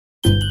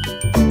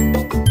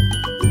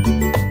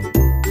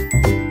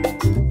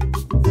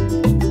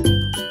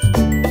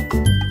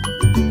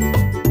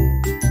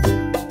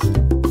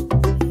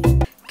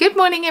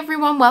morning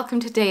everyone, welcome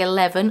to day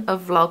 11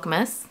 of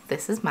Vlogmas.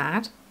 This is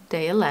Mad,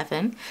 day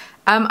 11.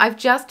 I've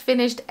just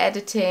finished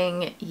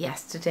editing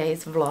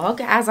yesterday's vlog.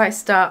 As I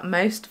start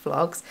most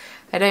vlogs,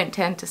 I don't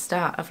tend to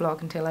start a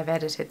vlog until I've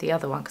edited the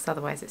other one because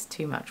otherwise it's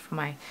too much for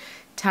my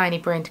tiny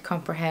brain to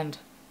comprehend.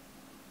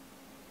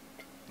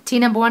 Tea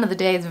number one of the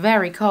day is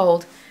very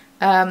cold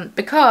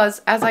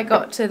because as I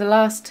got to the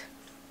last,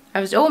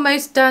 I was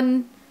almost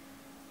done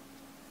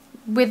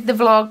with the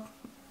vlog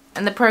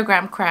and the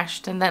program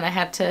crashed, and then I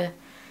had to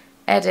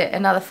edit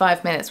another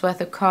 5 minutes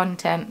worth of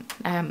content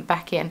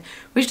back in,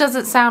 which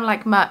doesn't sound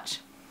like much,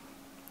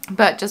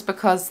 but just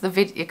because the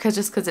video,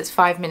 just because it's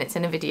 5 minutes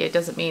in a video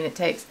doesn't mean it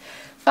takes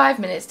 5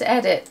 minutes to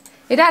edit.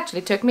 It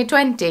actually took me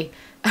 20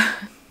 and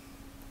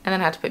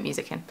then I had to put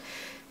music in.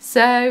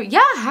 So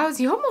yeah, how's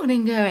your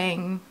morning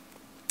going?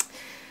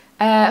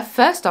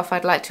 First off,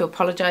 I'd like to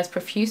apologise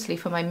profusely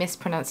for my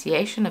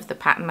mispronunciation of the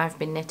pattern I've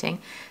been knitting.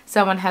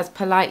 Someone has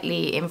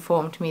politely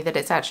informed me that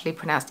it's actually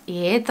pronounced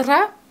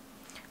Iedra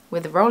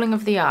with the rolling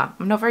of the R.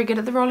 I'm not very good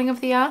at the rolling of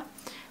the R,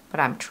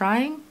 but I'm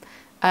trying.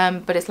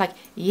 But it's like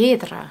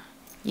Iedra,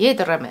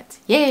 Iedramit,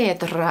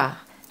 Iedra,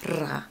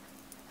 ra,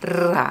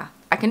 ra.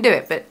 I can do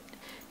it, but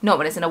not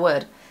when it's in a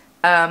word.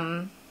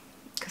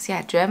 Because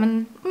yeah,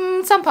 German,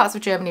 some parts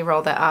of Germany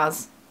roll their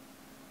R's.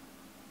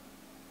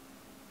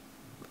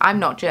 I'm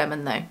not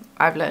German though,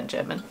 I've learned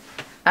German.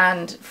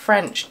 And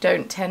French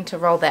don't tend to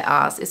roll their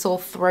R's, it's all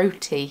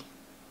throaty.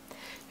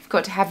 You've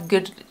got to have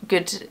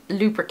good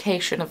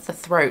lubrication of the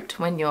throat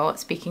when you're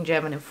speaking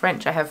German and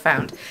French, I have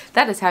found.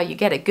 That is how you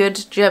get a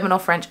good German or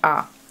French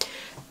R.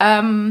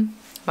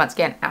 Once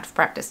again, out of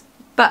practice.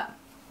 But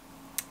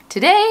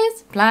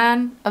today's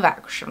plan of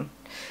action.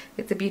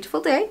 It's a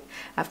beautiful day.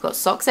 I've got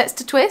sock sets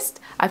to twist,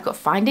 I've got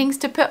findings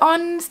to put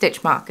on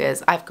stitch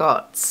markers, I've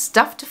got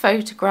stuff to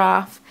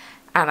photograph,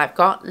 and I've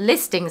got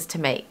listings to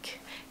make.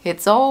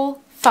 It's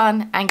all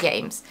fun and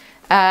games.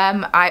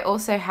 I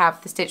also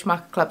have the Stitch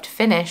Marker Club to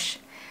finish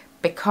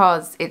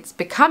because it's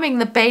becoming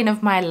the bane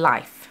of my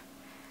life.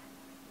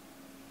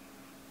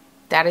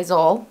 That is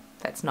all.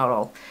 That's not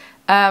all.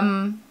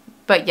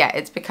 But yeah,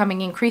 it's becoming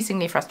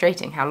increasingly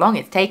frustrating how long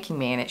it's taking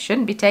me, and it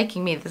shouldn't be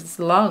taking me this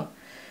long.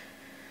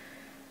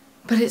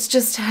 But it's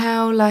just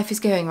how life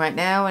is going right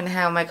now and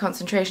how my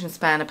concentration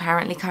span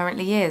apparently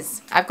currently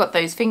is. I've got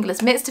those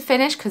fingerless mitts to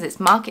finish because it's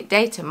market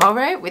day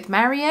tomorrow with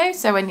Mario,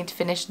 so I need to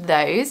finish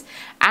those.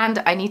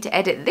 And I need to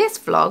edit this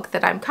vlog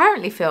that I'm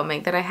currently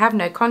filming that I have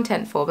no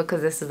content for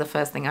because this is the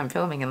first thing I'm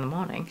filming in the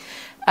morning.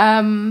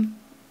 I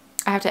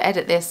have to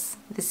edit this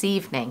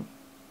evening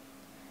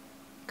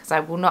because I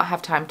will not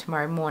have time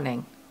tomorrow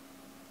morning.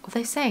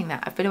 Although saying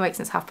that, I've been awake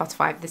since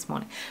 5:30 this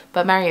morning,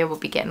 but Mario will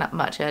be getting up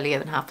much earlier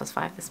than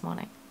 5:30 this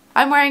morning.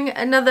 I'm wearing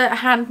another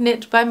hand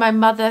knit by my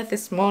mother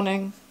this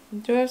morning.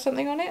 Do I have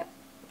something on it?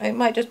 It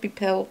might just be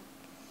pill.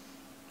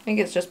 I think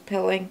it's just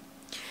pilling.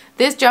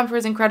 This jumper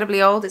is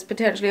incredibly old. It's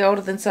potentially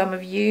older than some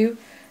of you.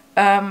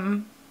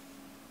 I've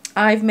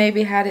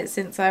maybe had it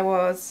since I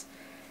was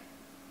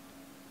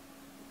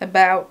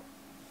about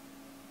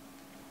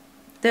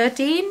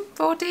 13,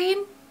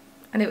 14.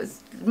 And it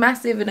was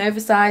massive and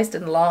oversized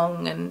and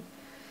long, and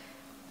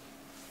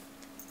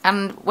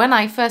when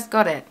I first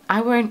got it, I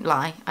won't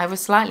lie, I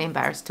was slightly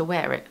embarrassed to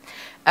wear it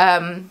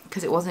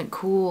because it wasn't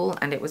cool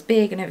and it was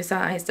big and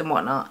oversized and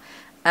whatnot.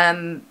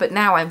 But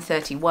now I'm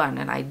 31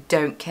 and I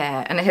don't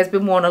care, and it has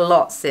been worn a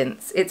lot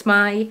since. It's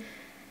my,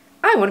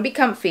 I want to be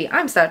comfy,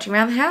 I'm slouching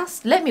around the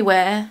house, let me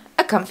wear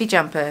a comfy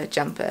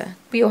jumper.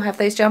 We all have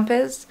those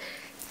jumpers.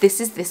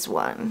 This is this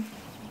one.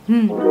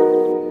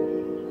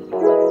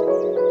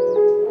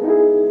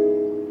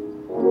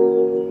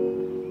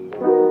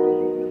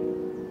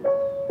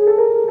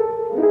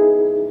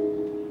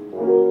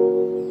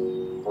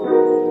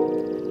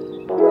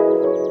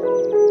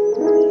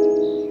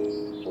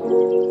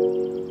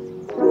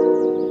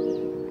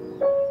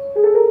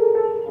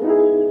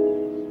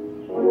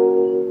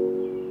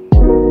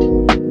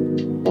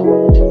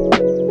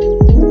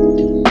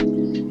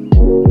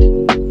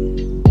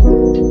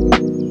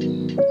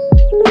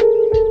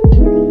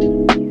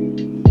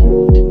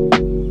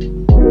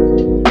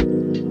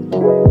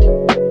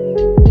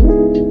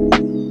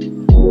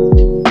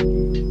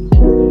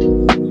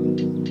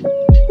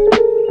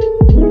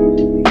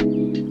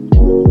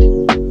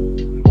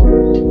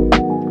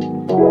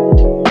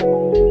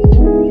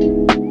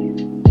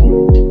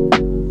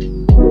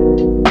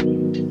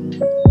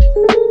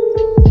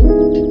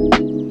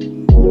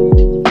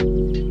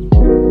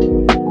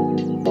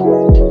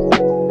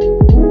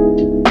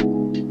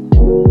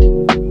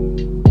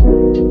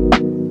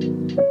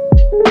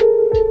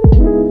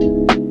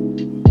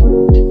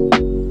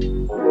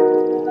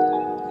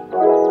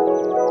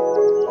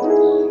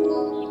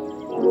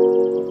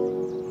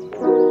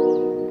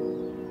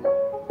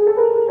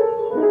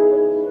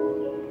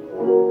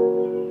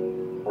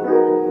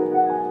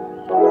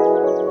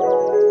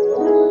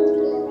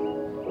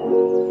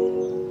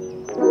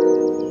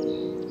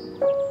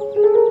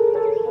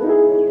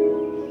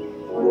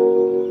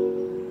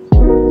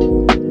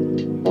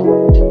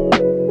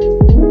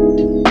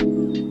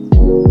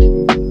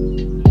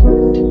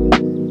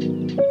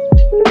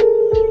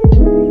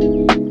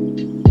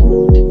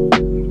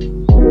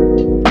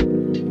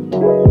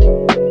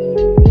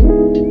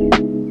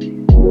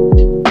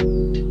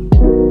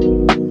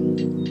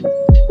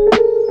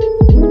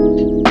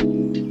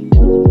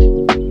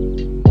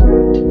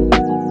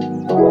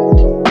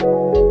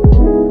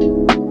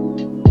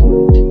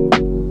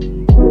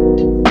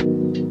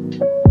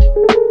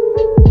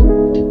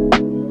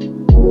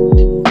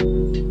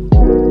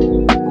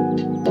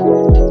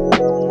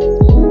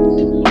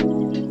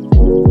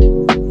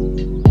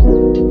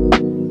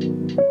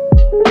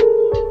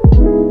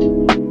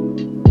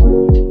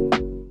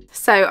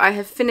 So I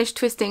have finished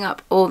twisting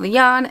up all the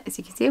yarn. As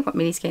you can see, I've got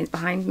mini skeins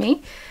behind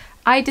me.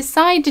 I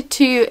decided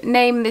to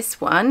name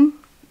this one,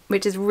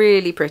 which is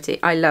really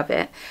pretty. I love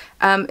it.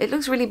 It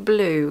looks really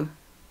blue.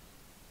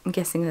 I'm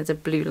guessing there's a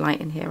blue light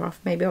in here,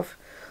 maybe off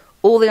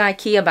all the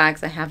IKEA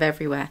bags I have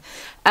everywhere.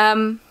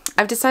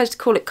 I've decided to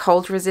call it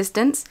Cold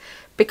Resistance,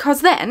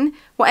 because then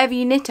whatever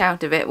you knit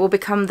out of it will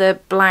become the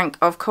blank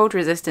of Cold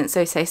Resistance.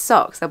 So say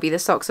socks, they'll be the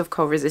socks of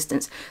Cold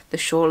Resistance, the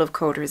shawl of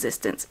Cold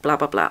Resistance, blah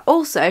blah blah.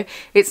 Also,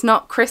 it's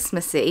not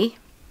Christmassy,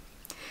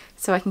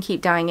 so I can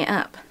keep dyeing it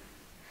up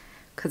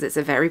because it's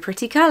a very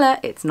pretty colour.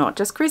 It's not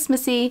just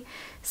Christmassy,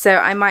 so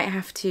I might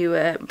have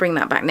to bring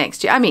that back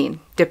next year. I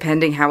mean,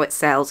 depending how it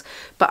sells,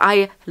 but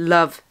I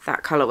love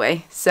that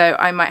colourway, so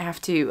I might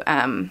have to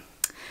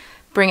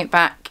bring it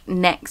back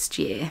next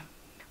year.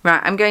 Right,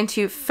 I'm going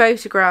to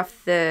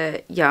photograph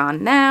the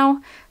yarn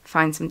now,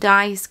 find some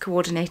dice,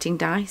 coordinating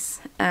dice,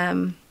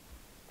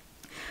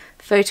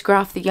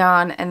 photograph the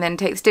yarn, and then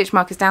take the stitch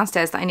markers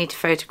downstairs that I need to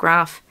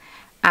photograph.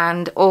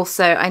 And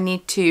also I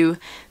need to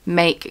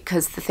make,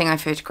 because the thing I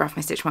photograph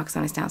my stitch markers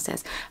on is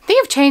downstairs. I'm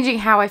thinking of changing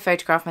how I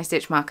photograph my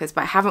stitch markers,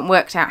 but I haven't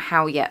worked out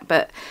how yet.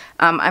 But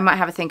I might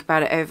have a think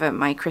about it over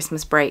my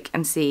Christmas break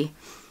and see.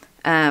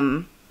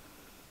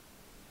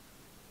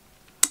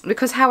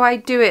 Because how I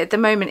do it at the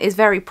moment is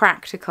very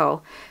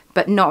practical,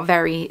 but not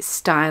very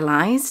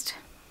stylized.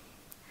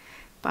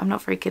 But I'm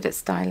not very good at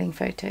styling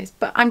photos,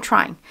 but I'm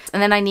trying.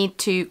 And then I need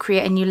to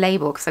create a new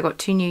label because I've got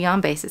 2 new yarn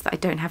bases that I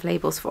don't have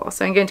labels for.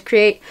 So I'm going to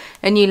create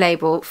a new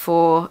label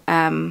for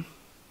them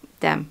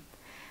and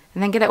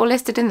then get it all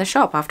listed in the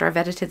shop after I've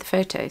edited the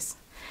photos.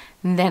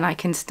 And then I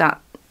can start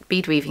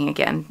bead weaving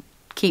again.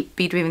 Keep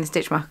bead weaving the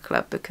Stitch Marker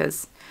Club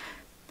because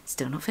I've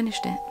still not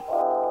finished it.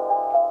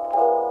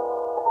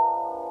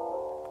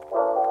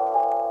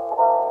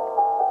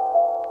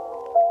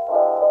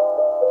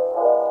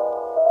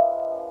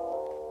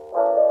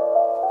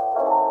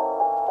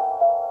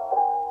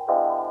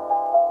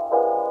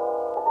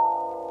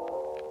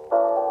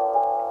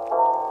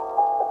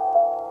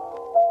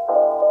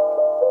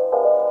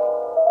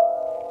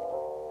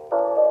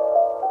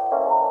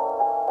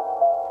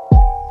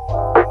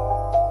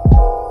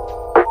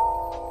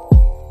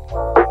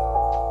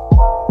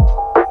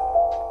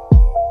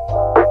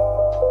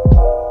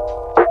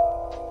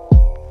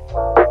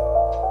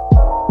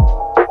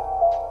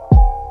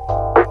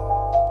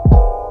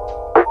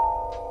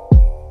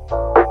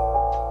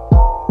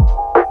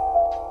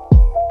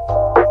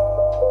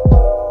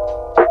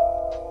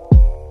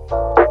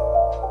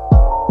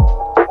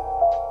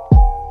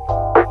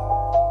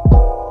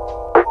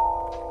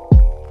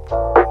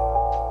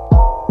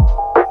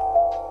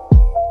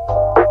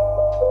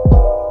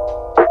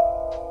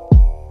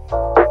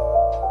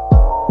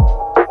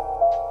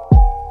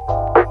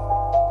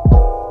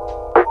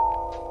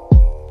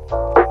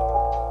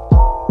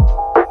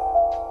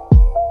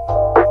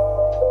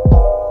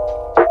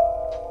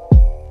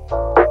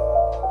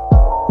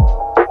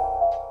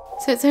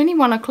 So it's only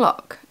 1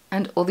 o'clock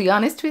and all the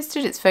yarn is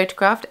twisted, it's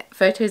photographed,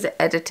 photos are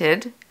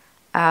edited,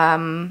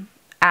 and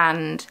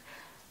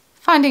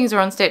findings are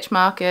on stitch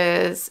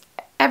markers,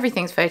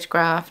 everything's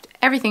photographed,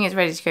 everything is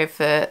ready to go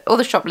for, all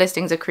the shop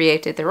listings are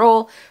created, they're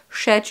all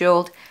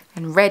scheduled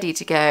and ready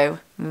to go.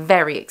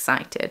 Very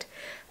excited.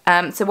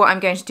 So what I'm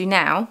going to do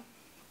now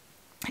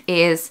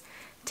is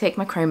take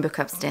my Chromebook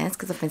upstairs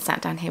because I've been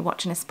sat down here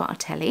watching a spot of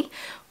telly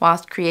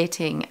whilst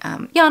creating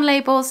yarn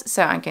labels.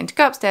 So I'm going to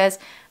go upstairs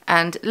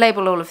and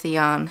label all of the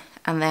yarn,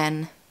 and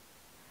then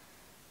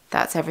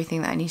that's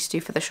everything that I need to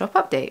do for the shop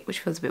update, which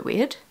feels a bit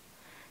weird.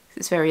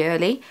 It's very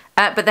early,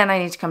 but then I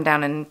need to come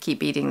down and keep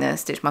beading the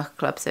Stitch Marker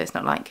Club, so it's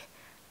not like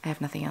I have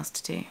nothing else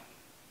to do.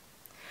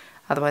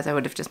 Otherwise I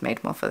would have just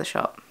made more for the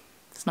shop.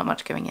 There's not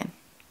much going in.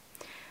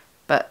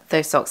 But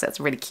those sock sets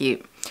are really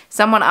cute.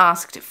 Someone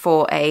asked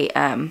for a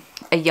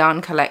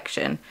yarn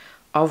collection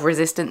of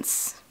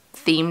resistance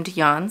themed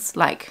yarns,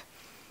 like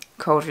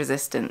Cold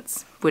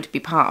Resistance would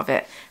be part of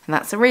it, and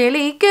that's a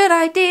really good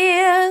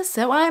idea,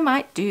 so I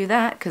might do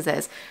that because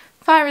there's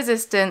fire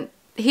resistant,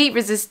 heat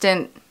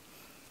resistant,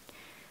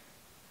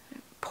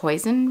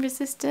 poison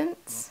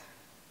resistance.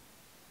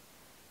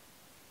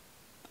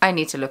 I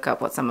need to look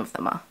up what some of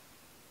them are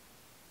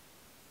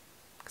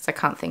because I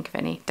can't think of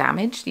any.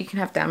 Damage, you can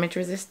have damage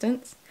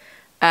resistance,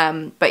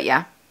 but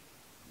yeah,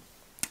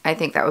 I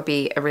think that would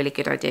be a really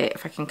good idea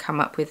if I can come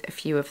up with a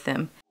few of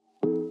them.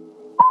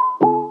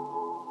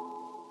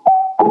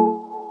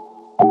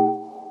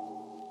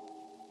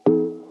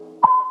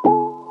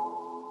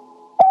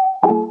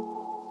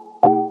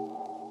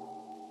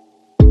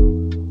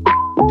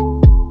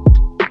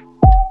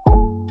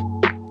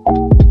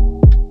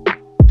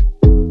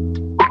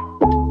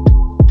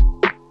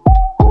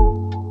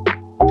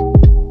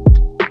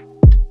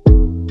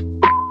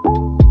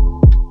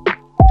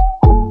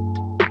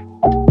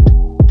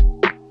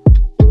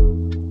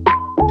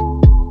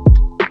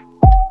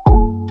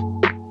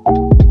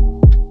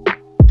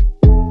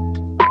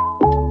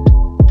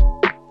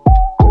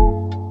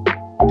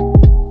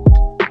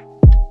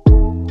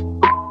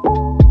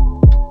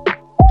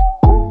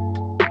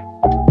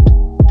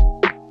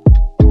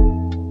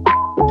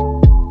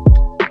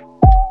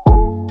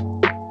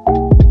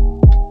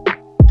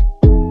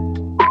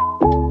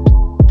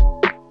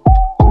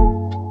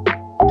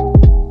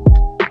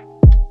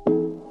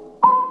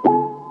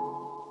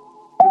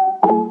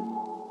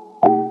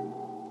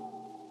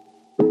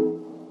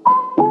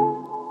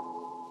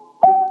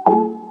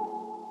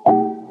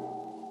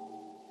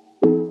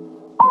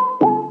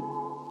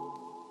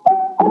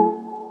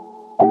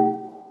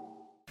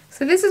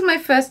 So this is my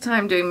first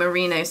time doing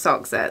merino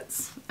sock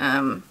sets.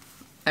 I've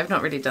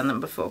not really done them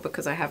before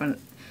because I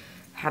haven't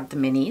had the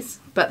minis,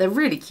 but they're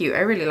really cute. I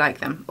really like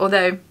them.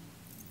 Although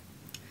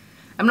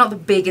I'm not the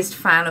biggest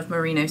fan of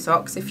merino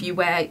socks. If you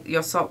wear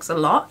your socks a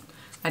lot,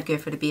 I'd go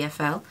for the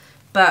BFL.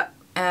 But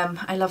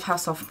I love how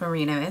soft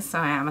merino is, so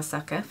I am a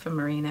sucker for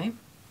merino.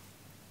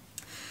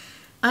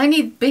 I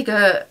need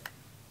bigger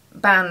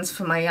bands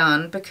for my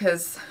yarn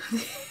because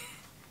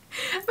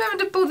I'm having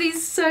to pull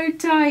these so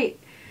tight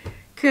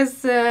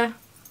because they're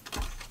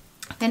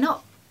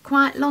not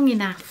quite long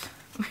enough.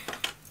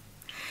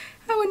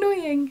 How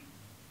annoying.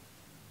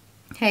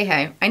 Hey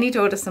ho, I need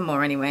to order some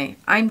more anyway.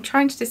 I'm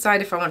trying to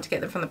decide if I want to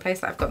get them from the place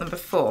that I've got them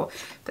before,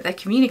 but their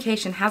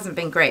communication hasn't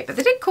been great. But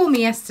they did call me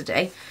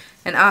yesterday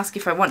and ask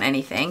if I want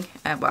anything.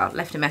 Well,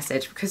 left a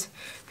message, because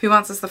who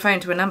answers the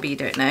phone to a number you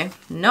don't know?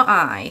 Not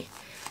I.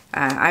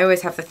 I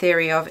always have the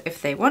theory of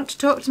if they want to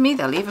talk to me,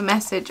 they'll leave a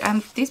message,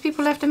 and these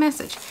people left a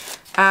message.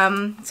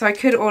 So I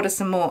could order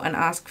some more and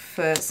ask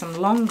for some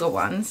longer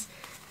ones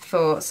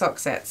for sock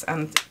sets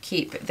and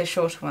keep the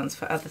shorter ones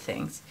for other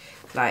things,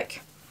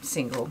 like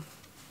single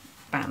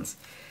bands,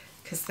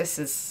 because this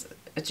is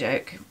a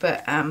joke.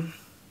 But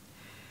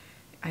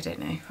I don't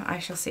know, I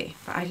shall see.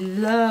 But I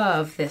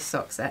love this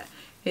sock set.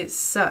 It's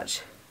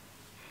such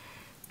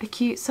a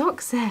cute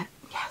sock set.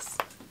 Yes.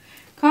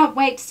 Can't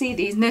wait to see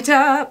these knit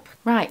up.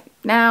 Right,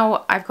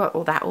 now I've got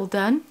all that all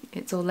done.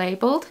 It's all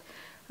labelled.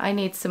 I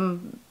need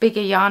some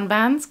bigger yarn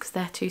bands because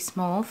they're too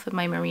small for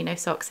my merino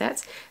sock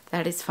sets.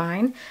 That is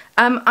fine.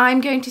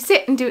 I'm going to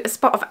sit and do a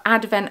spot of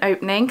advent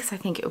opening because I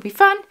think it will be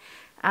fun.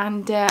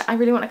 And I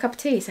really want a cup of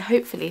tea, so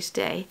hopefully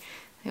today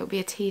it will be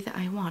a tea that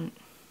I want.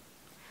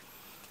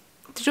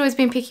 It's always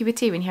been picky with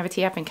tea when you have a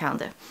tea advent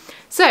calendar.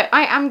 So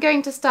I am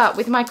going to start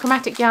with my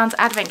Chromatic Yarns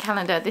advent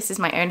calendar. This is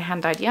my own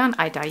hand-dyed yarn.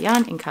 I dye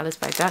yarn in colours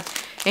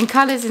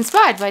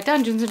inspired by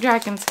Dungeons and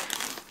Dragons.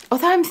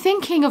 Although I'm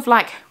thinking of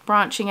like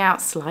branching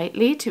out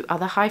slightly to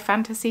other high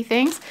fantasy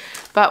things,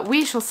 but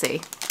we shall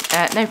see.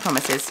 No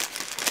promises.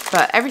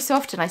 But every so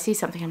often I see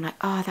something, I'm like,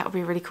 oh, that would be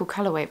a really cool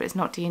colourway, but it's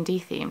not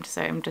D&D themed,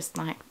 so I'm just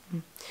like,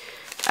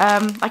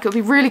 like it would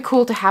be really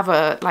cool to have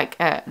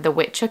a the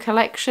Witcher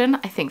collection.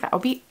 I think that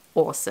would be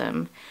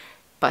awesome,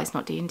 but it's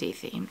not D&D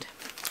themed.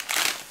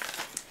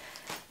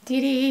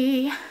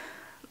 Dee-dee.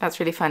 That's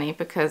really funny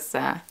because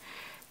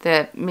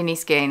the mini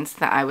skeins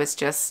that I was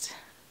just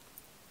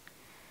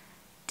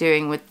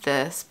doing with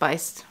the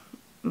spiced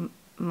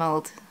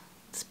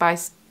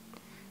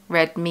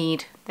red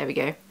mead, there we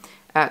go,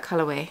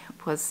 colourway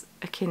was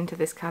akin to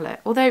this colour.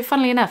 Although,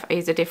 funnily enough, I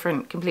used a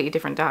completely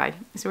different dye.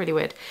 It's really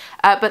weird.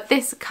 But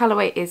this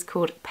colourway is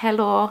called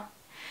Pelor,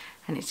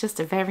 and it's just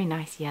a very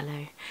nice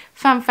yellow.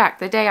 Fun fact,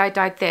 the day I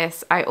dyed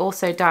this, I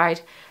also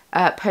dyed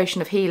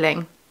Potion of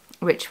Healing,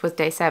 which was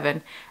day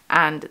 7,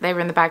 and they were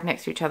in the bag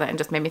next to each other and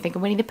just made me think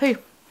of Winnie the Pooh.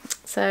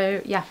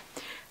 So, yeah.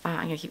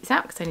 I'm going to keep this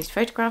out because I need to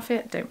photograph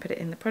it. Don't put it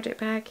in the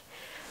project bag.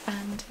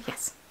 And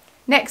yes.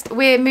 Next,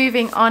 we're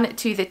moving on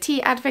to the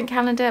tea advent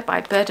calendar by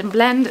Bird and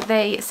Blend.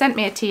 They sent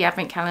me a tea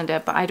advent calendar,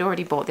 but I'd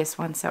already bought this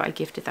one, so I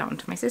gifted that one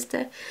to my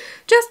sister.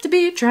 Just to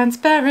be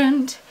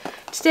transparent.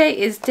 Today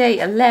is day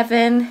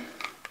 11.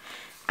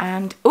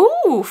 And,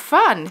 ooh,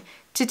 fun!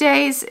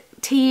 Today's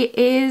tea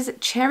is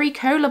cherry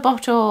cola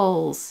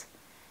bottles.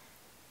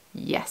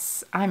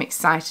 Yes, I'm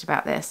excited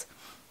about this.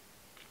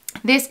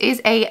 This is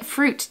a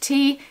fruit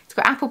tea. It's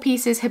got apple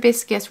pieces,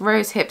 hibiscus,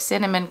 rosehip,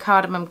 cinnamon,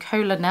 cardamom,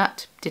 cola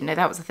nut. Didn't know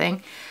that was a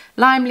thing.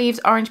 Lime leaves,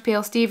 orange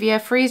peel, stevia,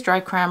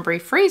 freeze-dried cranberry,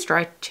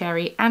 freeze-dried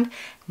cherry, and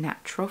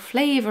natural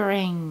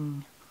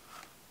flavouring.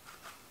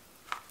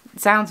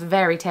 Sounds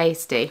very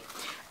tasty.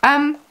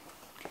 Tell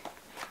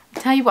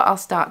you what I'll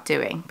start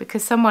doing,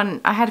 because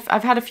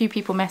I've had a few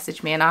people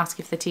message me and ask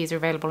if the teas are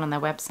available on their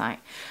website.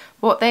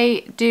 What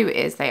they do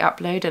is they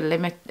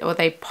upload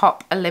they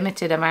pop a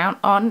limited amount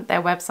on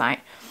their website.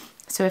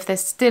 So if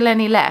there's still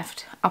any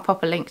left, I'll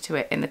pop a link to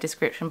it in the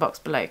description box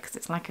below because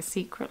it's like a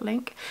secret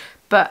link.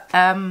 But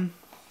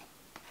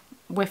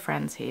we're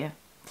friends here.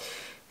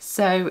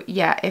 So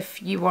yeah,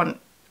 if you want,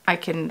 I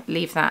can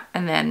leave that,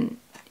 and then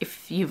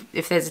if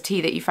there's a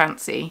tea that you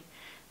fancy,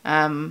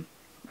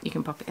 you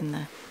can pop it in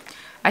there.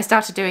 I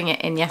started doing it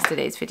in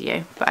yesterday's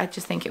video, but I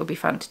just think it will be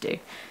fun to do.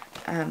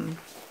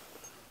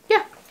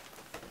 Yeah.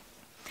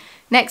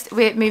 Next,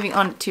 we're moving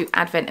on to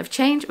Advent of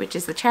Change, which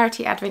is the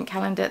charity advent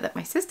calendar that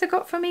my sister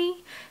got for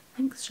me.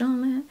 Thanks,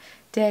 Charlotte.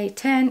 Day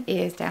 10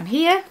 is down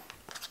here.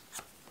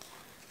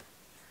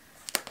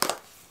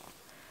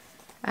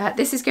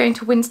 This is going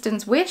to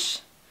Winston's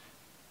Wish.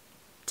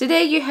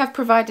 Today you have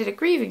provided a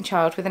grieving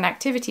child with an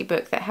activity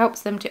book that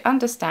helps them to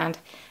understand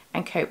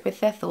and cope with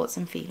their thoughts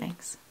and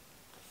feelings.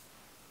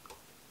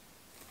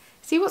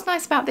 See, what's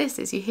nice about this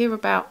is you hear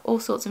about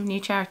all sorts of new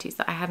charities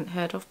that I hadn't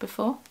heard of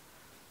before.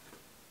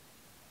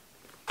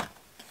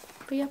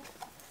 But yeah.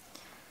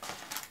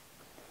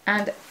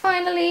 And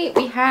finally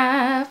we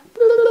have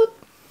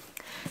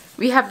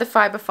the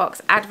Fibre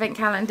Fox Advent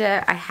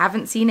Calendar. I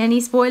haven't seen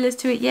any spoilers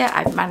to it yet.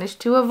 I've managed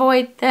to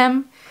avoid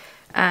them.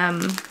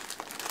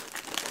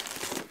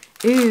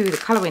 Ooh, the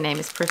colourway name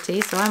is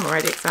pretty, so I'm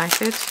already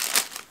excited.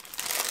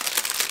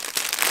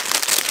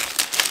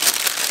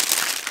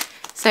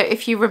 So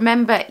if you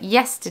remember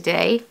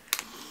yesterday,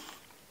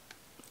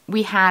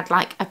 we had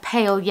like a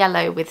pale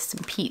yellow with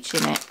some peach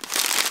in it.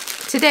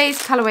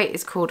 Today's colourway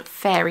is called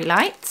Fairy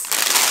Lights.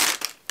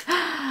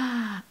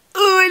 Oh,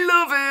 I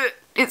love it.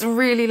 It's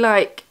really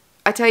like,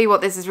 I tell you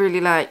what this is really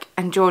like.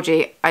 And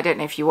Georgie, I don't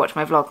know if you watch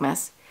my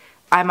Vlogmas,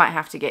 I might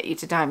have to get you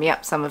to dye me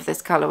up some of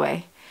this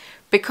colourway.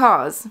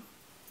 Because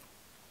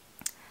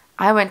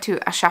I went to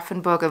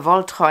Aschaffenburger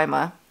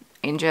Wollträume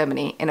in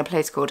Germany in a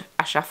place called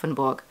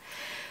Aschaffenburg.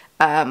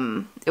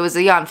 It was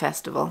a yarn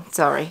festival,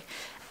 sorry.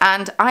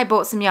 And I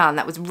bought some yarn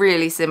that was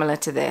really similar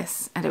to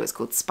this, and it was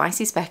called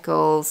Spicy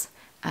Speckles,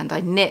 and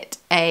I knit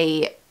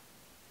a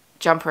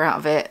jumper out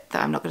of it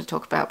that I'm not going to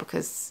talk about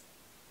because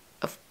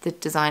of the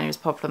designer is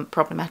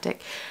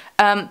problematic.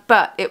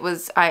 But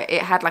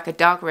it had like a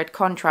dark red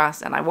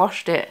contrast, and I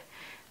washed it,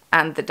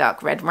 and the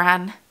dark red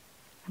ran,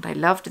 and I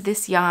loved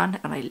this yarn,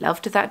 and I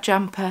loved that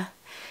jumper.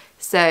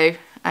 So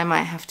I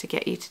might have to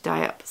get you to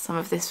dye up some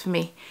of this for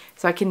me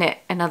so I can knit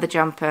another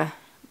jumper,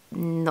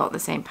 not the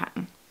same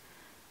pattern.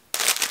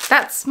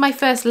 That's my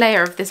first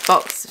layer of this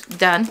box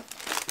done.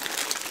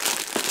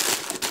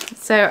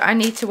 So I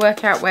need to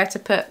work out where to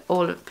put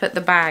all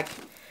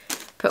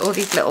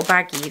these little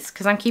baggies,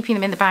 because I'm keeping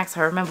them in the bag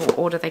so I remember what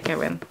order they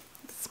go in.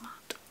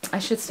 Smart. I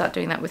should start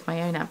doing that with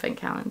my own advent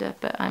calendar,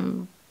 but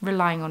I'm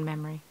relying on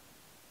memory.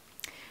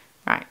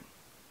 Right.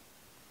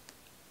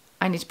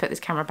 I need to put this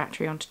camera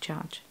battery onto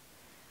charge.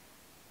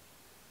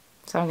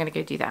 So I'm going to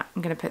go do that.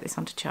 I'm going to put this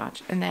onto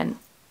charge, and then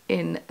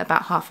in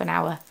about half an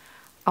hour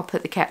I'll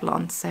put the kettle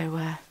on.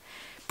 So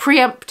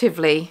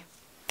preemptively,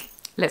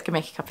 let's go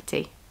make a cup of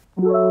tea.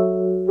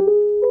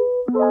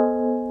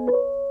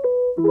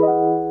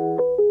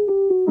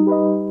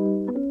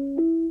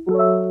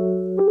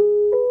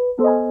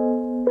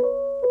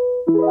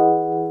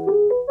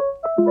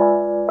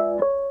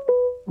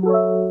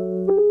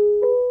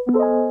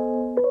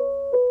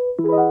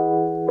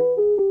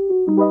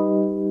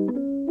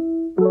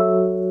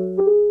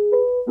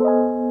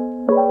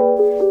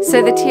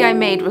 So the tea I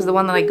made was the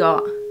one that I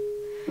got.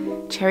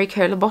 Cherry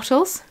cola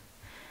bottles.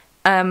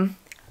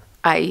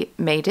 I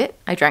made it.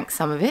 I drank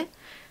some of it.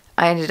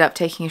 I ended up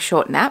taking a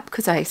short nap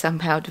because I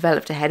somehow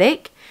developed a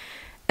headache.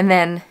 And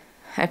then,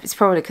 it's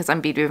probably because I'm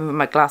moving with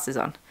my glasses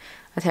on.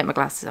 I take my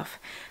glasses off.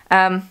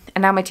 And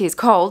now my tea is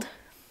cold.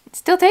 It's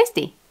still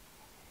tasty.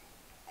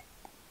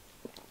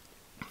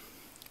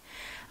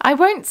 I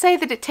won't say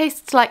that it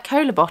tastes like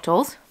cola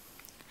bottles,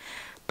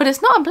 but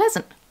it's not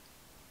unpleasant.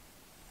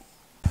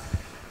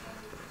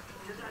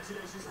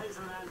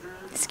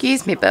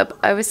 Excuse me, bub,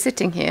 I was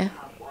sitting here.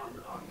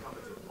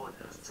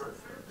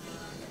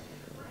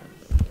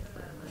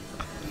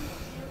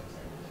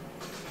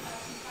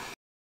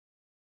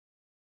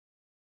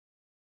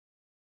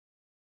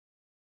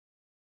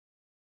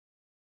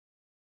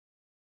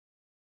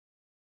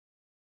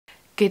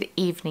 Good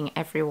evening,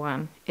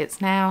 everyone.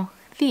 It's now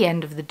the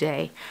end of the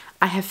day.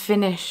 I have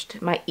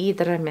finished my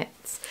Idra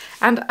mitts,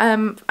 and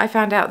I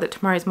found out that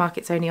tomorrow's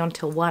market's only on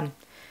till 1,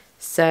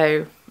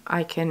 so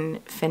I can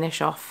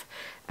finish off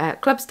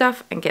club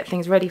stuff and get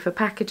things ready for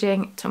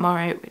packaging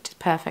tomorrow, which is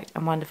perfect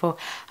and wonderful.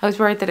 I was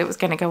worried that it was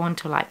going to go on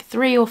till like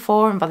 3 or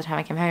 4, and by the time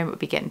I came home it would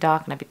be getting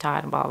dark and I'd be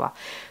tired and blah blah blah.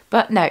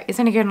 But no, it's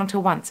only going on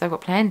till 1, so I've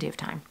got plenty of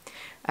time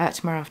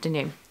tomorrow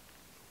afternoon.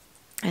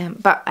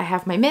 But I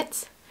have my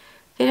mitts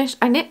finished.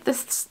 I knit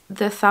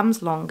the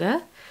thumbs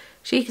longer.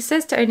 She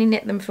says to only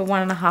knit them for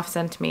 1.5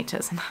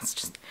 centimeters, and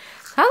that's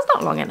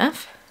not long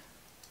enough.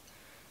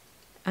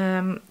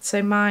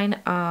 So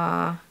mine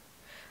are,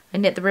 I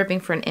knit the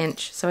ribbing for 1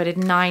 inch, so I did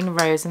 9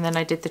 rows, and then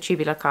I did the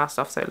tubular cast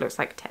off, so it looks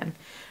like 10.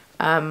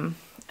 And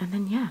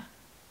then yeah,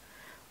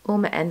 all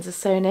my ends are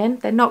sewn in.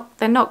 They're not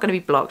going to be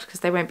blocked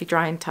because they won't be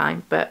dry in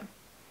time, but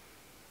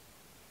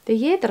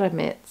the Idra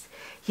mitts,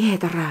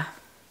 Idra.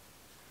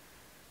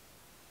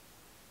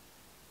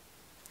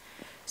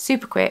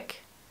 Super quick,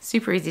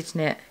 super easy to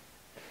knit.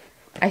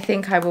 I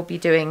think I will be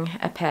doing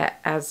a pair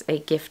as a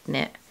gift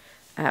knit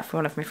for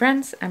one of my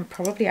friends, and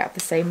probably out of the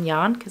same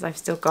yarn because I've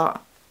still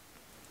got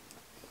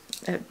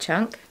a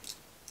chunk.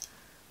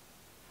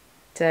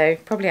 So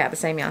probably out of the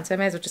same yarn, so I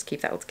may as well just keep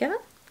that all together.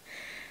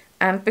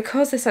 And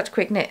because they're such a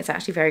quick knit, it's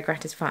actually very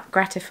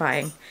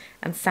gratifying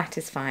and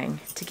satisfying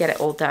to get it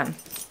all done.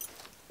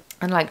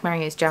 Unlike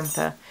Mario's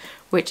jumper,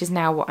 which is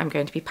now what I'm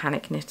going to be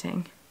panic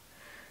knitting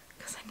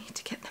because I need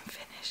to get them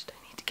finished. I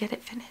need to get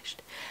it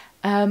finished.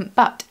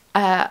 But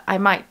I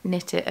might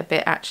knit it a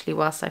bit actually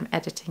whilst I'm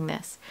editing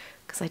this,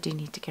 because I do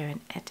need to go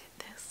and edit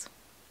this.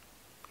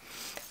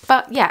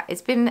 But yeah,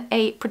 it's been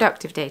a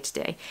productive day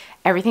today.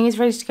 Everything is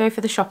ready to go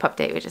for the shop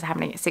update, which is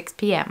happening at 6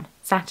 PM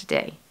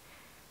Saturday.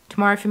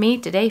 Tomorrow for me,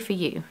 today for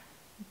you.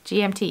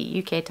 GMT,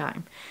 UK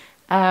time.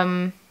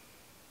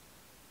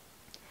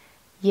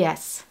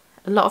 Yes,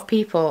 a lot of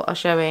people are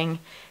showing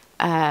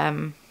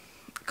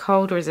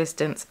cold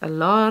resistance a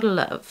lot of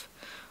love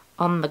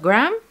on the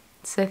gram.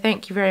 So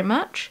thank you very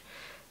much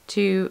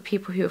to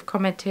people who have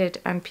commented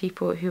and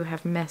people who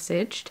have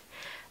messaged.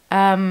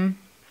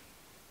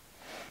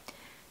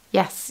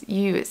 yes,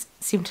 you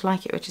seem to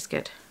like it, which is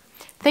good.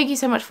 Thank you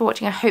so much for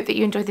watching. I hope that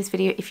you enjoyed this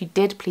video. If you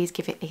did, please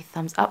give it a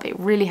thumbs up. It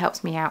really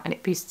helps me out and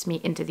it boosts me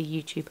into the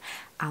YouTube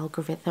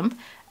algorithm.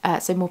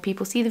 So more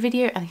people see the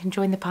video and can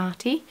join the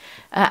party.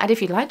 And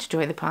if you'd like to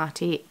join the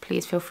party,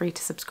 please feel free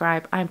to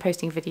subscribe. I'm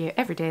posting a video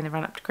every day in the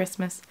run up to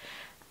Christmas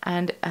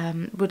and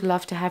would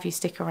love to have you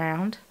stick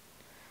around.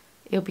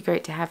 It'll be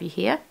great to have you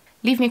here.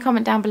 Leave me a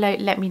comment down below.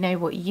 Let me know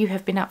what you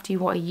have been up to.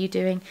 What are you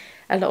doing?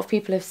 A lot of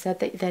people have said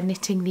that they're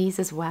knitting these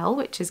as well,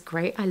 which is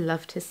great. I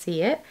love to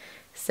see it.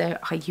 So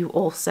are you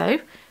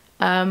also?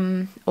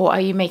 Or are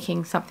you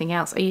making something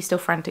else? Are you still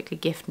frantically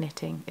gift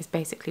knitting is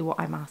basically what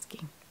I'm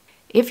asking.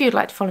 If you'd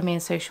like to follow me on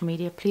social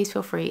media, please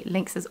feel free.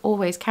 Links as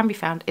always can be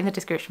found in the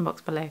description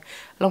box below,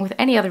 along with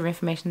any other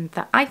information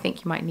that I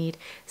think you might need,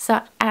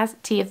 such as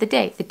tea of the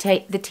day, the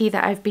tea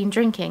that I've been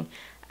drinking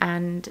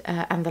and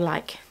the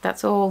like.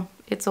 That's all.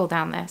 It's all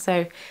down there.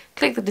 So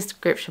click the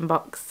description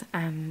box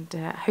and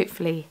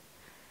hopefully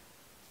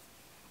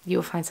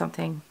you'll find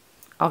something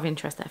of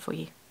interest there for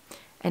you.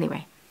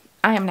 Anyway,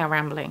 I am now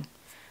rambling.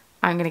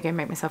 I'm going to go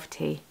make myself a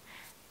tea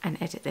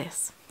and edit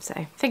this.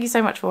 So thank you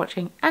so much for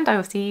watching and I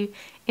will see you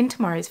in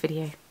tomorrow's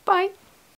video. Bye!